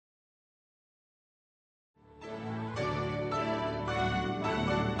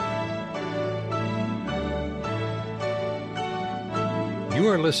You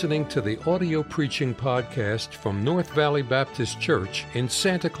are listening to the audio preaching podcast from North Valley Baptist Church in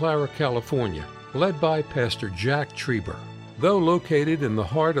Santa Clara, California, led by Pastor Jack Trieber. Though located in the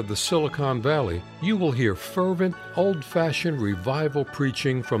heart of the Silicon Valley, you will hear fervent, old-fashioned revival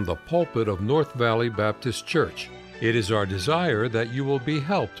preaching from the pulpit of North Valley Baptist Church. It is our desire that you will be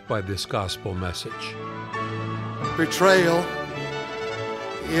helped by this gospel message. Betrayal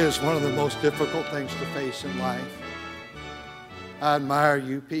is one of the most difficult things to face in life. I admire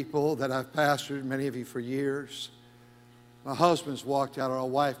you people that I've pastored, many of you for years. My husband's walked out, or a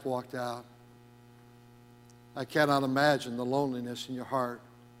wife walked out. I cannot imagine the loneliness in your heart.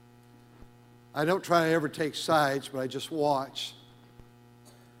 I don't try to ever take sides, but I just watch.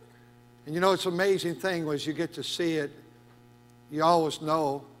 And you know, it's an amazing thing as you get to see it, you always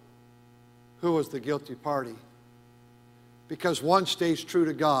know who was the guilty party. Because one stays true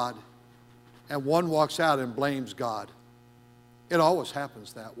to God, and one walks out and blames God. It always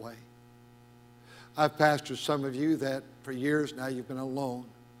happens that way. I've pastored some of you that for years now you've been alone.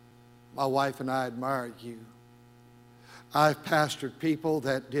 My wife and I admire you. I've pastored people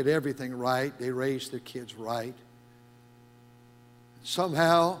that did everything right. They raised their kids right.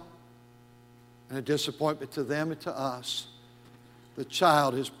 Somehow, and a disappointment to them and to us, the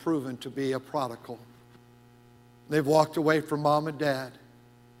child has proven to be a prodigal. They've walked away from mom and dad.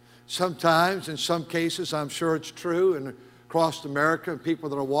 Sometimes, in some cases, I'm sure it's true, and across America and people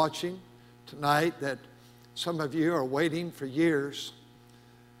that are watching tonight, that some of you are waiting for years.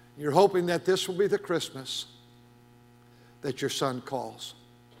 You're hoping that this will be the Christmas that your son calls.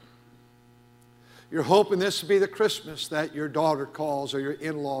 You're hoping this will be the Christmas that your daughter calls or your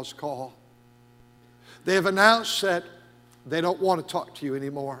in-laws call. They have announced that they don't want to talk to you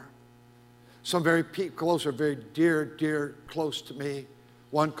anymore. Some very close are very dear, close to me.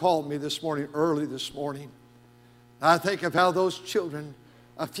 One called me this morning, early this morning. I think of how those children,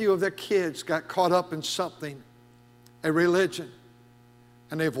 a few of their kids got caught up in something, a religion,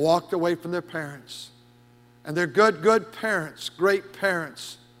 and they've walked away from their parents. And they're good parents, great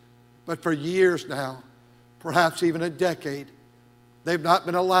parents. But for years now, perhaps even a decade, they've not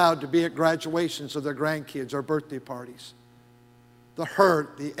been allowed to be at graduations of their grandkids or birthday parties. The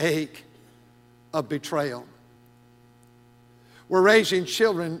hurt, the ache of betrayal. We're raising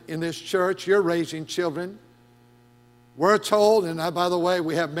children in this church. You're raising children. We're told, and by the way,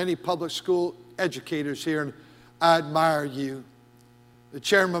 we have many public school educators here, and I admire you. The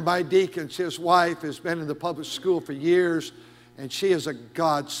chairman of my deacons, his wife, has been in the public school for years, and she is a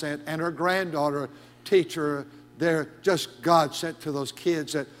godsend. And her granddaughter, teacher, they're just godsend to those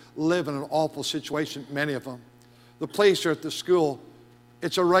kids that live in an awful situation, many of them. The police are at the school.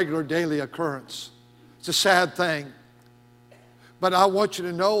 It's a regular daily occurrence. It's a sad thing. But I want you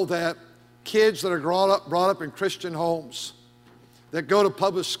to know that kids that are brought up in Christian homes, that go to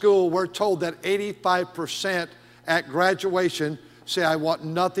public school, we're told that 85% at graduation say, I want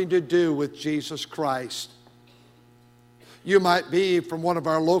nothing to do with Jesus Christ. You might be from one of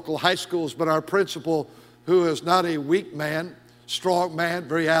our local high schools, but our principal, who is not a weak man, strong man,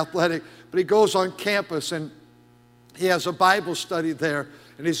 very athletic, but he goes on campus and he has a Bible study there,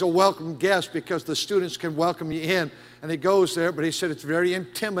 and he's a welcome guest because the students can welcome you in. And he goes there, but he said it's very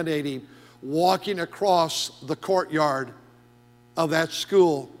intimidating walking across the courtyard of that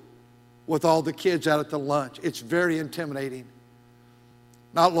school with all the kids out at the lunch. It's very intimidating.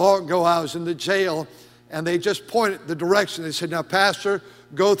 Not long ago, I was in the jail, and they just pointed the direction. They said, now, Pastor,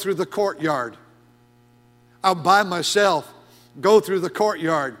 go through the courtyard. I'm by myself. Go through the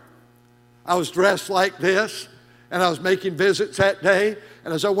courtyard. I was dressed like this, and I was making visits that day.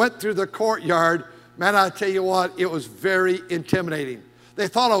 And as I went through the courtyard, man, I tell you what, it was very intimidating. They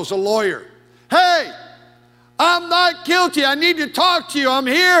thought I was a lawyer. Hey, I'm not guilty. I need to talk to you. I'm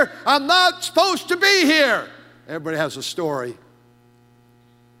here. I'm not supposed to be here. Everybody has a story.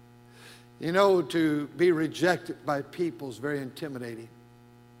 You know, to be rejected by people is very intimidating.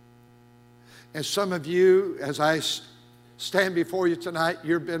 And some of you, as I stand before you tonight,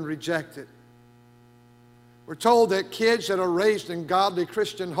 you've been rejected. We're told that kids that are raised in godly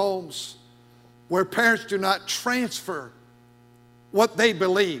Christian homes, where parents do not transfer what they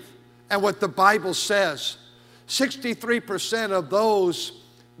believe and what the Bible says, 63% of those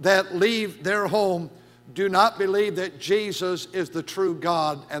that leave their home do not believe that Jesus is the true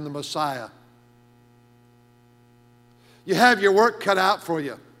God and the Messiah. You have your work cut out for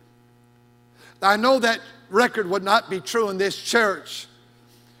you. I know that record would not be true in this church.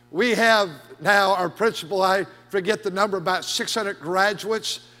 We have now our principal, I forget the number, about 600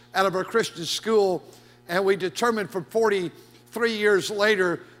 graduates out of our Christian school, and we determined from 43 years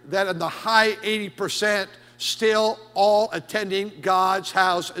later that in the high 80% still all attending God's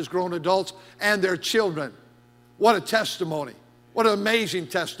house as grown adults and their children. What a testimony. What an amazing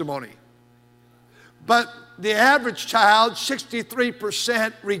testimony. But the average child,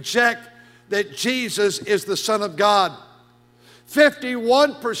 63%, reject that Jesus is the Son of God.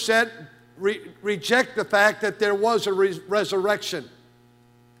 51% reject the fact that there was a resurrection.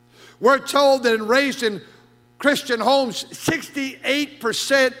 We're told that raised in Christian homes,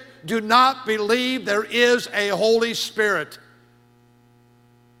 68% do not believe there is a Holy Spirit.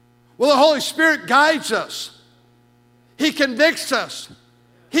 Well, the Holy Spirit guides us. He convicts us.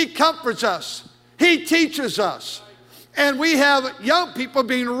 He comforts us. He teaches us. And we have young people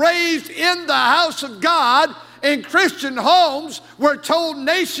being raised in the house of God in Christian homes. We're told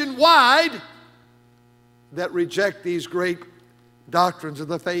nationwide that reject these great doctrines of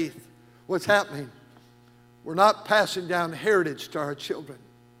the faith. What's happening? We're not passing down heritage to our children.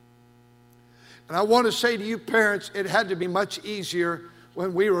 And I want to say to you parents, it had to be much easier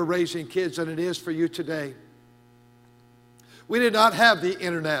when we were raising kids than it is for you today. We did not have the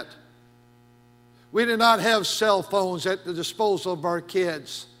internet. We did not have cell phones at the disposal of our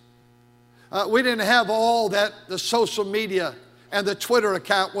kids. We didn't have all that. The social media and the Twitter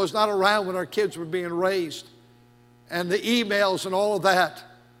account was not around when our kids were being raised. And the emails and all of that.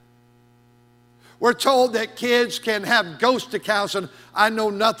 We're told that kids can have ghost accounts, and I know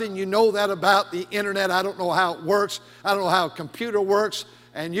nothing. You know that about the internet. I don't know how it works. I don't know how a computer works.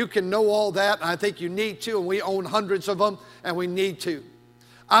 And you can know all that, and I think you need to, and we own hundreds of them, and we need to.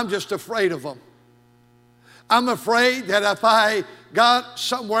 I'm just afraid of them. I'm afraid that if I got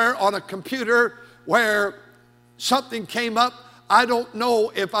somewhere on a computer where something came up, I don't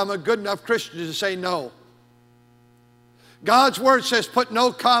know if I'm a good enough Christian to say no. God's word says, put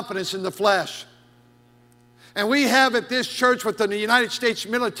no confidence in the flesh. And we have at this church what the United States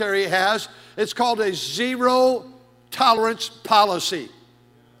military has. It's called a zero tolerance policy.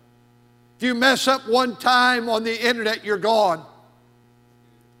 If you mess up one time on the internet, you're gone.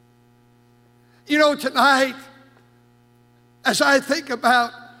 You know, tonight, as I think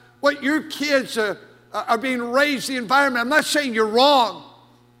about what your kids are being raised, the environment, I'm not saying you're wrong.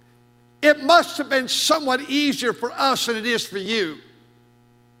 It must have been somewhat easier for us than it is for you.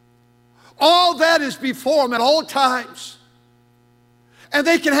 All that is before them at all times. And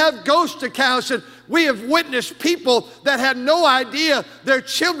they can have ghost accounts, and we have witnessed people that had no idea their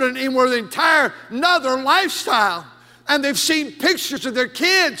children were the entire another lifestyle. And they've seen pictures of their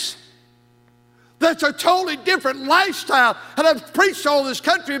kids. That's a totally different lifestyle. And I've preached all this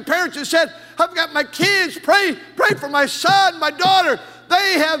country, and parents have said, I've got my kids, pray for my son, my daughter.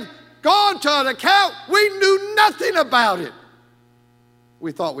 They have gone to an account. We knew nothing about it.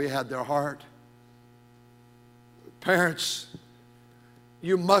 We thought we had their heart. Parents,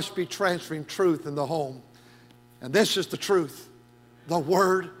 you must be transferring truth in the home. And this is the truth, the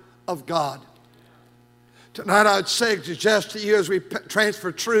Word of God. Tonight I would suggest to you as we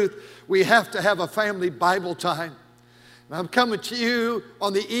transfer truth, we have to have a family Bible time. And I'm coming to you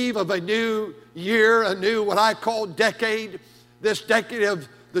on the eve of a new year, a new what I call decade, this decade of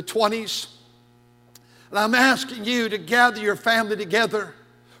the 20s. And I'm asking you to gather your family together.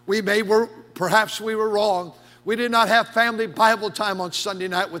 Perhaps we were wrong. We did not have family Bible time on Sunday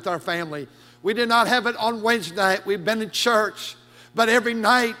night with our family. We did not have it on Wednesday night. We've been in church. But every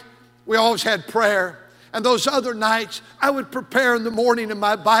night, we always had prayer. And those other nights, I would prepare in the morning in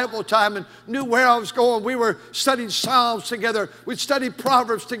my Bible time and knew where I was going. We were studying Psalms together. We'd study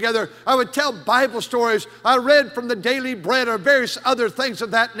Proverbs together. I would tell Bible stories. I read from the Daily Bread or various other things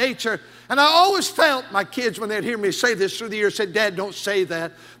of that nature. And I always felt, my kids, when they'd hear me say this through the years, said, Dad, don't say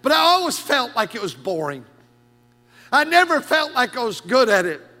that. But I always felt like it was boring. I never felt like I was good at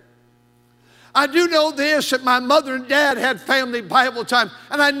it. I do know this, that my mother and dad had family Bible time,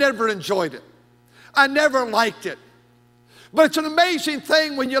 and I never enjoyed it. I never liked it. But it's an amazing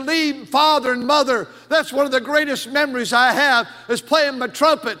thing when you leave father and mother. That's one of the greatest memories I have, is playing my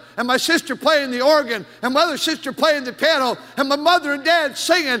trumpet and my sister playing the organ and my other sister playing the piano and my mother and dad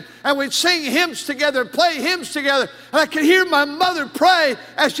singing, and we'd sing hymns together, play hymns together. And I could hear my mother pray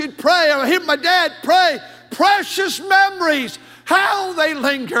as she'd pray. I would hear my dad pray. Precious memories, how they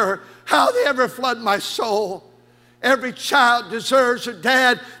linger, how they ever flood my soul. Every child deserves a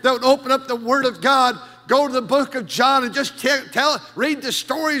dad that would open up the Word of God, go to the book of John and just read the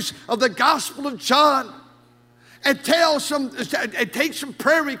stories of the Gospel of John and take some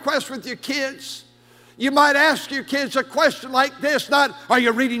prayer requests with your kids. You might ask your kids a question like this, not, are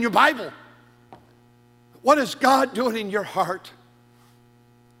you reading your Bible? What is God doing in your heart?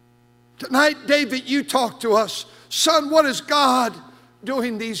 Tonight, David, you talk to us. Son, what is God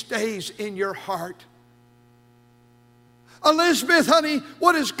doing these days in your heart? Elizabeth, honey,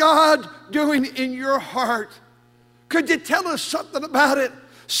 what is God doing in your heart? Could you tell us something about it?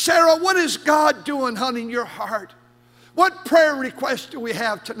 Sarah, what is God doing, honey, in your heart? What prayer request do we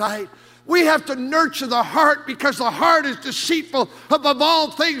have tonight? We have to nurture the heart because the heart is deceitful above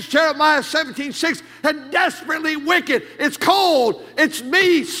all things, Jeremiah 17:6, and desperately wicked. It's cold. It's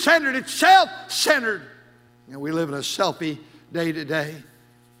me-centered. It's self-centered. And we live in a selfie day to day.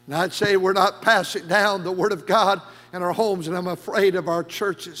 And I'd say we're not passing down the Word of God in our homes, and I'm afraid of our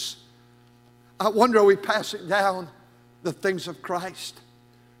churches. I wonder, are we passing down the things of Christ?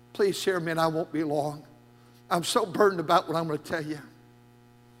 Please hear me, and I won't be long. I'm so burdened about what I'm going to tell you.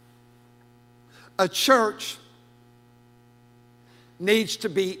 A church needs to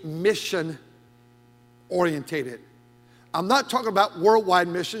be mission orientated. I'm not talking about worldwide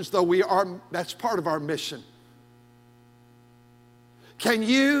missions, though that's part of our mission. Can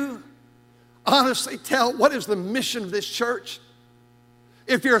you honestly tell what is the mission of this church?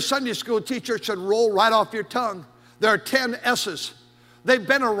 If you're a Sunday school teacher, it should roll right off your tongue. There are 10 S's. They've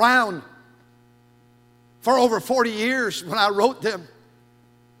been around for over 40 years when I wrote them.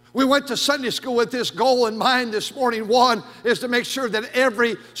 We went to Sunday school with this goal in mind this morning. One is to make sure that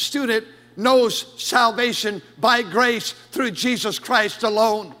every student knows salvation by grace through Jesus Christ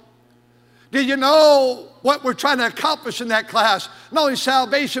alone. Did you know what we're trying to accomplish in that class? Not only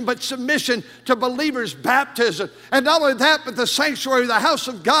salvation, but submission to believers' baptism. And not only that, but the sanctuary, the house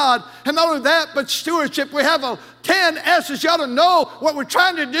of God. And not only that, but stewardship. We have 10 S's. You ought to know what we're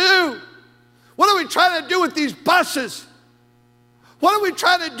trying to do. What are we trying to do with these buses? What are we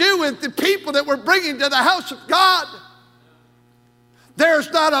trying to do with the people that we're bringing to the house of God? There's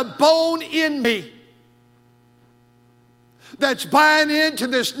not a bone in me that's buying into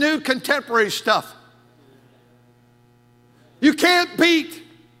this new contemporary stuff. You can't beat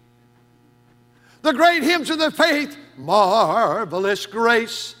the great hymns of the faith. Marvelous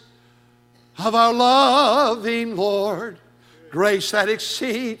grace of our loving Lord, grace that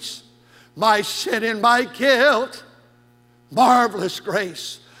exceeds my sin and my guilt. Marvelous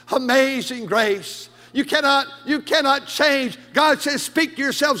grace, amazing grace. You cannot change. God says, speak to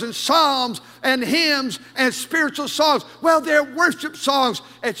yourselves in psalms and hymns and spiritual songs. Well, they're worship songs.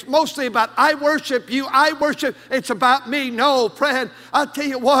 It's mostly about I worship you, I worship. It's about me. No, friend, I'll tell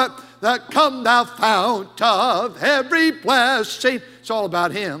you what, that come thou fount of every blessing. It's all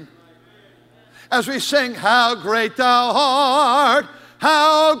about him. As we sing, how great thou art,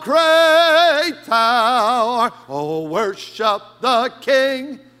 how great thou art. Oh, worship the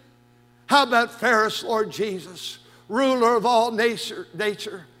King. How about Ferris, Lord Jesus, ruler of all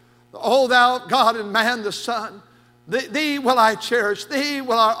nature? O thou God and man the Son, thee will I cherish, thee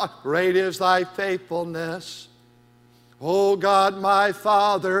will I, great is thy faithfulness. O God, my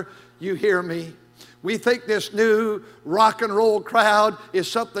Father, you hear me. We think this new rock and roll crowd is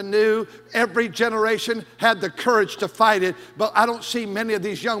something new. Every generation had the courage to fight it, but I don't see many of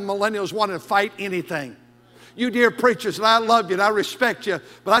these young millennials wanting to fight anything. You dear preachers, and I love you and I respect you,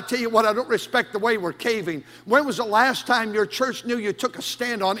 but I tell you what, I don't respect the way we're caving. When was the last time your church knew you took a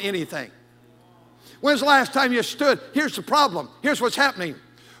stand on anything? When's the last time you stood? Here's the problem. Here's what's happening.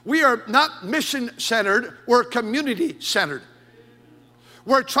 We are not mission-centered, we're community-centered.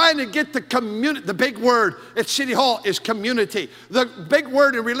 We're trying to get the community. The big word at City Hall is community. The big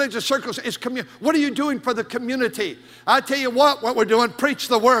word in religious circles is community. What are you doing for the community? I tell you what we're doing, preach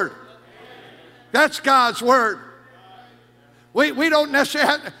the word. That's God's word. We don't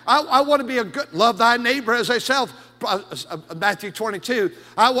necessarily have, I want to be a good, love thy neighbor as thyself, Matthew 22.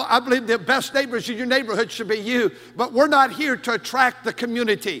 I believe the best neighbors in your neighborhood should be you. But we're not here to attract the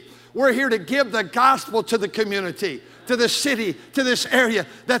community. We're here to give the gospel to the community, to the city, to this area,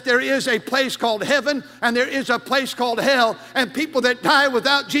 that there is a place called heaven and there is a place called hell. And people that die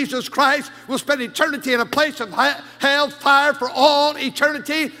without Jesus Christ will spend eternity in a place of hell, fire for all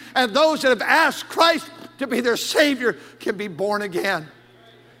eternity. And those that have asked Christ to be their Savior can be born again.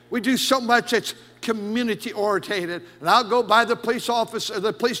 We do so much that's community oriented. And I'll go by the police office or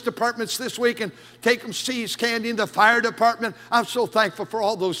the police departments this week and take them seeds, candy, in the fire department. I'm so thankful for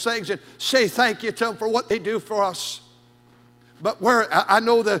all those things and say thank you to them for what they do for us. But I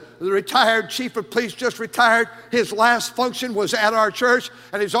know the retired chief of police just retired. His last function was at our church,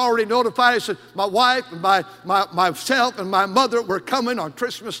 and he's already notified us that my wife and myself and my mother were coming on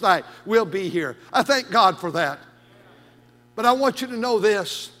Christmas night. We'll be here. I thank God for that. But I want you to know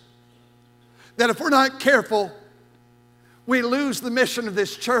this, that if we're not careful, we lose the mission of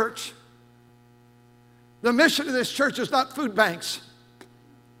this church. The mission of this church is not food banks.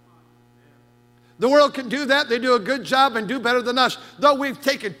 The world can do that. They do a good job and do better than us. Though we've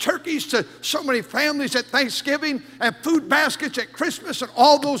taken turkeys to so many families at Thanksgiving and food baskets at Christmas and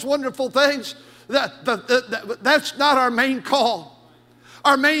all those wonderful things, that's not our main call.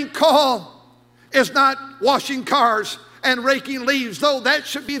 Our main call is not washing cars and raking leaves, though that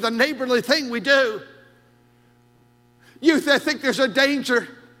should be the neighborly thing we do. Youth, I think there's a danger.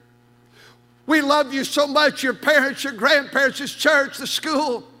 We love you so much, your parents, your grandparents, this church, the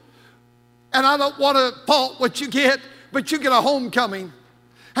school. And I don't want to fault what you get, but you get a homecoming.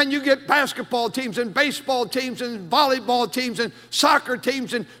 And you get basketball teams and baseball teams and volleyball teams and soccer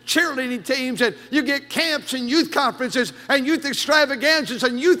teams and cheerleading teams. And you get camps and youth conferences and youth extravaganzas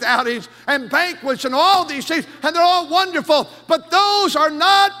and youth outings and banquets and all these things. And they're all wonderful. But those are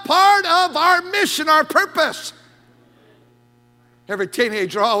not part of our mission, our purpose. Every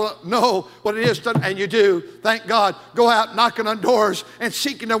teenager all know what it is to, and you do. Thank God. Go out knocking on doors and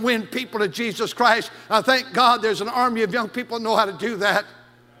seeking to win people to Jesus Christ. I thank God there's an army of young people who know how to do that.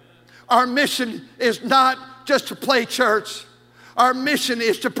 Our mission is not just to play church. Our mission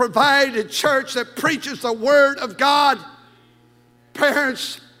is to provide a church that preaches the Word of God.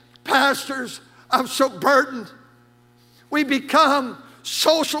 Parents, pastors, I'm so burdened. We become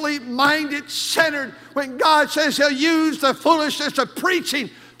socially minded, centered, when God says He'll use the foolishness of preaching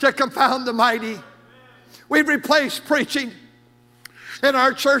to confound the mighty. We've replaced preaching in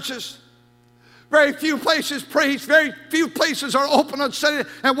our churches. Very few places preach, very few places are open on Sunday,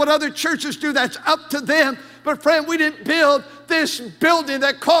 and what other churches do, that's up to them. But friend, we didn't build this building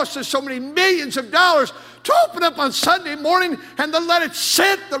that cost us so many millions of dollars to open up on Sunday morning and then let it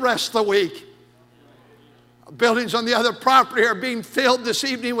sit the rest of the week. Buildings on the other property are being filled this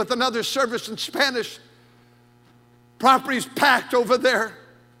evening with another service in Spanish. Property's packed over there.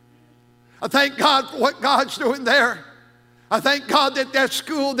 I thank God for what God's doing there. I thank God that that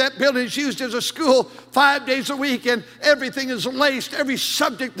school, that building is used as a school 5 days a week, and everything is laced, every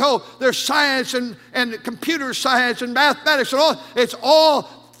subject, though there's science and computer science and mathematics and all, it's all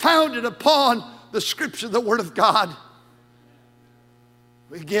founded upon the Scripture, the Word of God.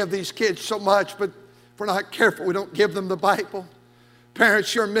 We give these kids so much, but if we're not careful, we don't give them the Bible.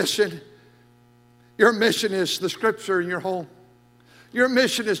 Parents, your mission is the Scripture in your home. Your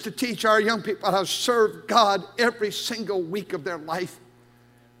mission is to teach our young people how to serve God every single week of their life.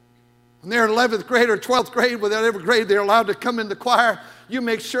 When they're in 11th grade or 12th grade, whatever grade they're allowed to come in the choir, you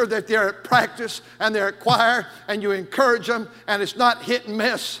make sure that they're at practice and they're at choir, and you encourage them, and it's not hit and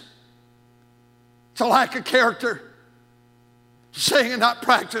miss. It's a lack of character. Sing and not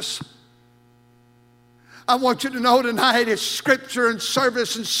practice. I want you to know tonight it's Scripture and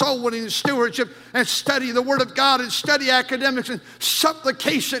service and soul winning and stewardship and study the Word of God and study academics and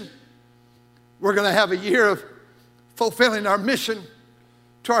supplication. We're going to have a year of fulfilling our mission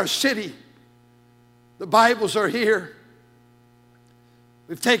to our city. The Bibles are here.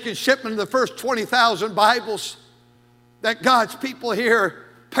 We've taken shipment of the first 20,000 Bibles that God's people here are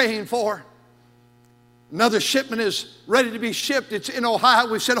paying for. Another shipment is ready to be shipped. It's in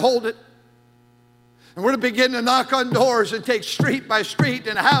Ohio. We said, hold it. And we're to begin to knock on doors and take street by street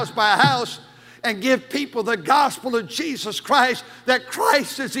and house by house and give people the gospel of Jesus Christ, that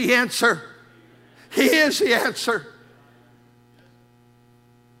Christ is the answer. He is the answer.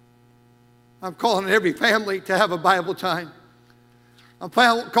 I'm calling every family to have a Bible time. I'm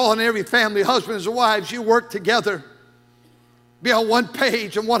calling every family, husbands and wives, you work together. Be on one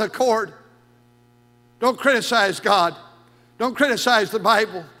page and one accord. Don't criticize God. Don't criticize the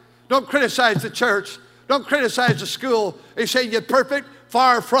Bible. Don't criticize the church. Don't criticize the school. They say you're perfect,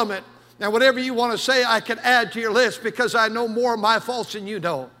 far from it. And whatever you want to say, I can add to your list because I know more of my faults than you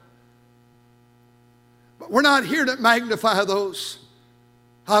know. But we're not here to magnify those.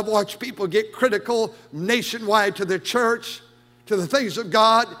 I've watched people get critical nationwide to their church, to the things of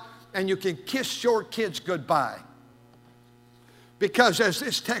God, and you can kiss your kids goodbye. Because as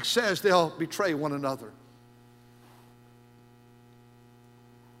this text says, they'll betray one another.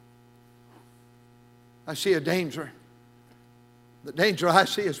 I see a danger. The danger I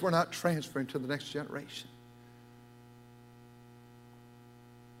see is we're not transferring to the next generation.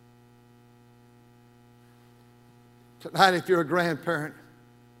 Tonight, if you're a grandparent,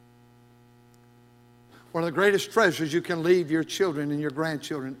 one of the greatest treasures you can leave your children and your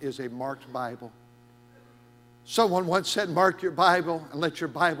grandchildren is a marked Bible. Someone once said, mark your Bible and let your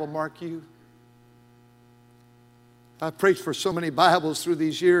Bible mark you. I've preached for so many Bibles through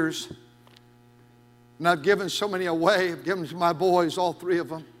these years. And I've given so many away. I've given them to my boys, all three of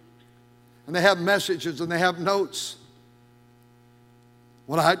them. And they have messages and they have notes.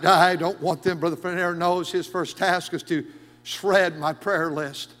 When I die, I don't want them, Brother Fernero knows his first task is to shred my prayer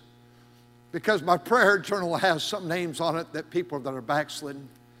list. because my prayer journal has some names on it that people that are backslidden.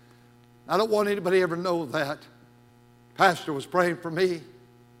 I don't want anybody to ever know that. Pastor was praying for me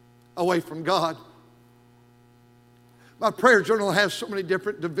away from God. My prayer journal has so many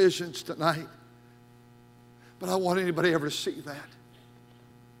different divisions tonight. But I don't want anybody ever to see that.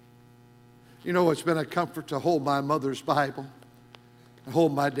 You know, it's been a comfort to hold my mother's Bible and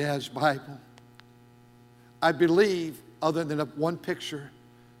hold my dad's Bible. I believe, other than one picture,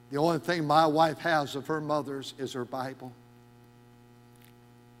 the only thing my wife has of her mother's is her Bible.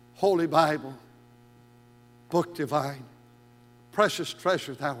 Holy Bible, book divine, precious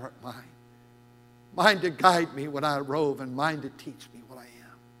treasure thou art mine. Mine to guide me when I rove, and mine to teach me what I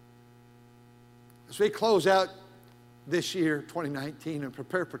am. As we close out this year, 2019, and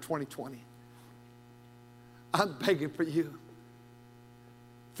prepare for 2020, I'm begging for you.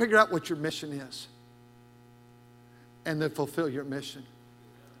 Figure out what your mission is, and then fulfill your mission.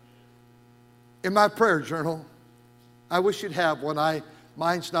 In my prayer journal, I wish you'd have one.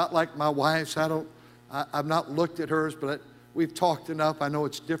 Mine's not like my wife's. I've not looked at hers, but we've talked enough. I know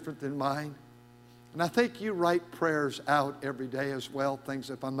it's different than mine. And I think you write prayers out every day as well, things,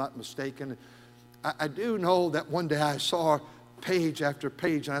 if I'm not mistaken. I do know that one day I saw page after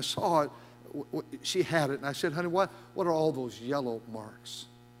page, and I saw it. She had it, and I said, honey, what are all those yellow marks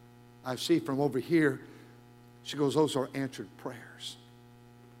I see from over here? She goes, those are answered prayers.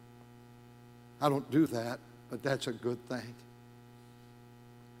 I don't do that, but that's a good thing.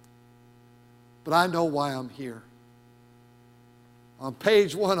 But I know why I'm here. On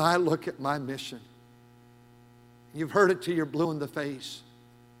page 1, I look at my mission. You've heard it till you're blue in the face.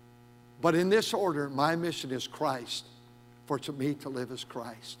 But in this order, my mission is Christ, for to me to live is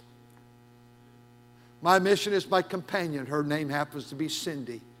Christ. My mission is my companion. Her name happens to be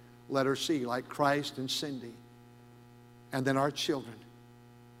Cindy. Letter C, like Christ and Cindy. And then our children.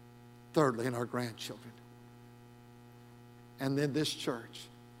 Thirdly, and our grandchildren. And then this church.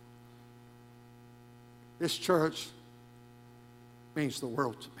 This church means the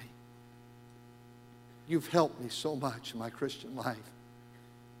world to me. You've helped me so much in my Christian life.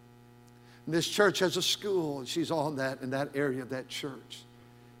 And this church has a school, and she's on that in that area of that church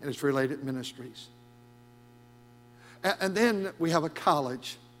and its related ministries. And then we have a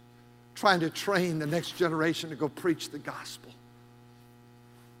college trying to train the next generation to go preach the gospel.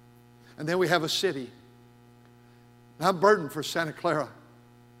 And then we have a city. And I'm burdened for Santa Clara.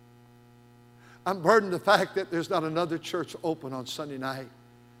 I'm burdened the fact that there's not another church open on Sunday night.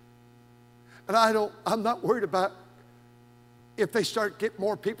 And I'm not worried about if they start getting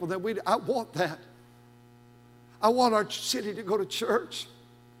more people than we do. I want that. I want our city to go to church.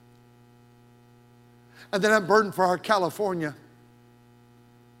 And then I'm burdened for our California.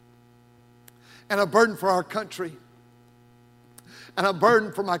 And I'm burdened for our country. And I'm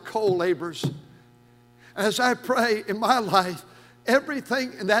burdened for my co-laborers. And as I pray in my life,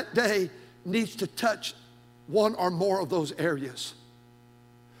 everything in that day needs to touch one or more of those areas.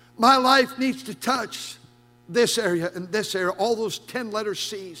 My life needs to touch this area and this area, all those 10 letter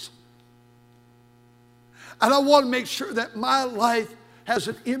C's. And I want to make sure that my life has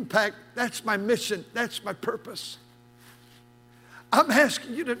an impact. That's my mission. That's my purpose. I'm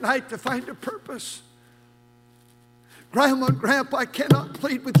asking you tonight to find a purpose. Grandma and Grandpa, I cannot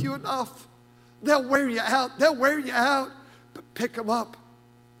plead with you enough. They'll wear you out. They'll wear you out. But pick them up.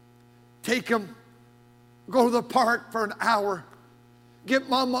 Take them. Go to the park for an hour. Give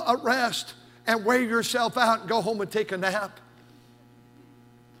Mama a rest and wear yourself out and go home and take a nap.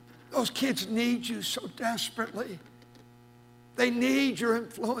 Those kids need you so desperately. They need your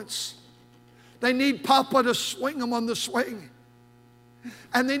influence. They need Papa to swing them on the swing.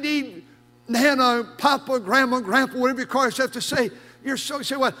 And they need Nana, Papa, Grandma, Grandpa, whatever your cars have to say. You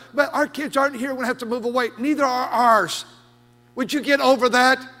say what? But our kids aren't here. We're going to have to move away. Neither are ours. Would you get over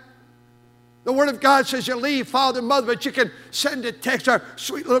that? The Word of God says you leave father and mother, but you can send a text. Our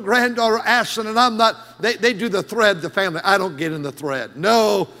sweet little granddaughter, Ashlyn, and I'm not, they do the thread, the family. I don't get in the thread.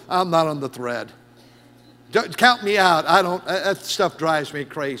 No, I'm not on the thread. Don't count me out. That stuff drives me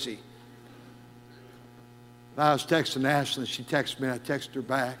crazy. I was texting Ashlyn. She texted me, and I texted her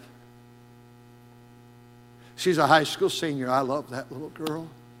back. She's a high school senior. I love that little girl.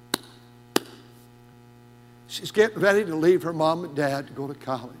 She's getting ready to leave her mom and dad to go to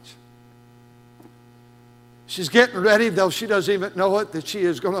college. She's getting ready, though she doesn't even know it, that she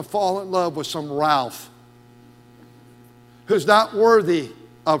is going to fall in love with some Ralph who's not worthy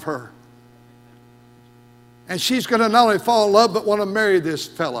of her. And she's going to not only fall in love, but want to marry this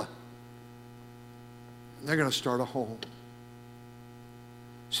fella. And they're going to start a home.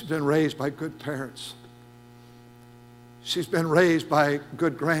 She's been raised by good parents. She's been raised by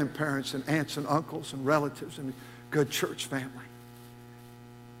good grandparents and aunts and uncles and relatives and a good church family.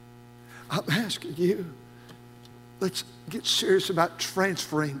 I'm asking you, let's get serious about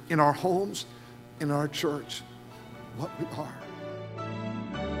transferring in our homes, in our church, what we are.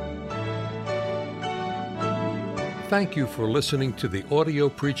 Thank you for listening to the audio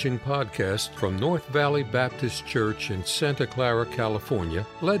preaching podcast from North Valley Baptist Church in Santa Clara, California,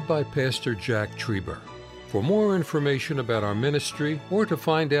 led by Pastor Jack Trieber. For more information about our ministry or to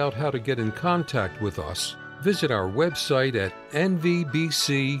find out how to get in contact with us, visit our website at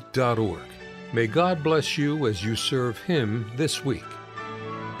nvbc.org. May God bless you as you serve Him this week.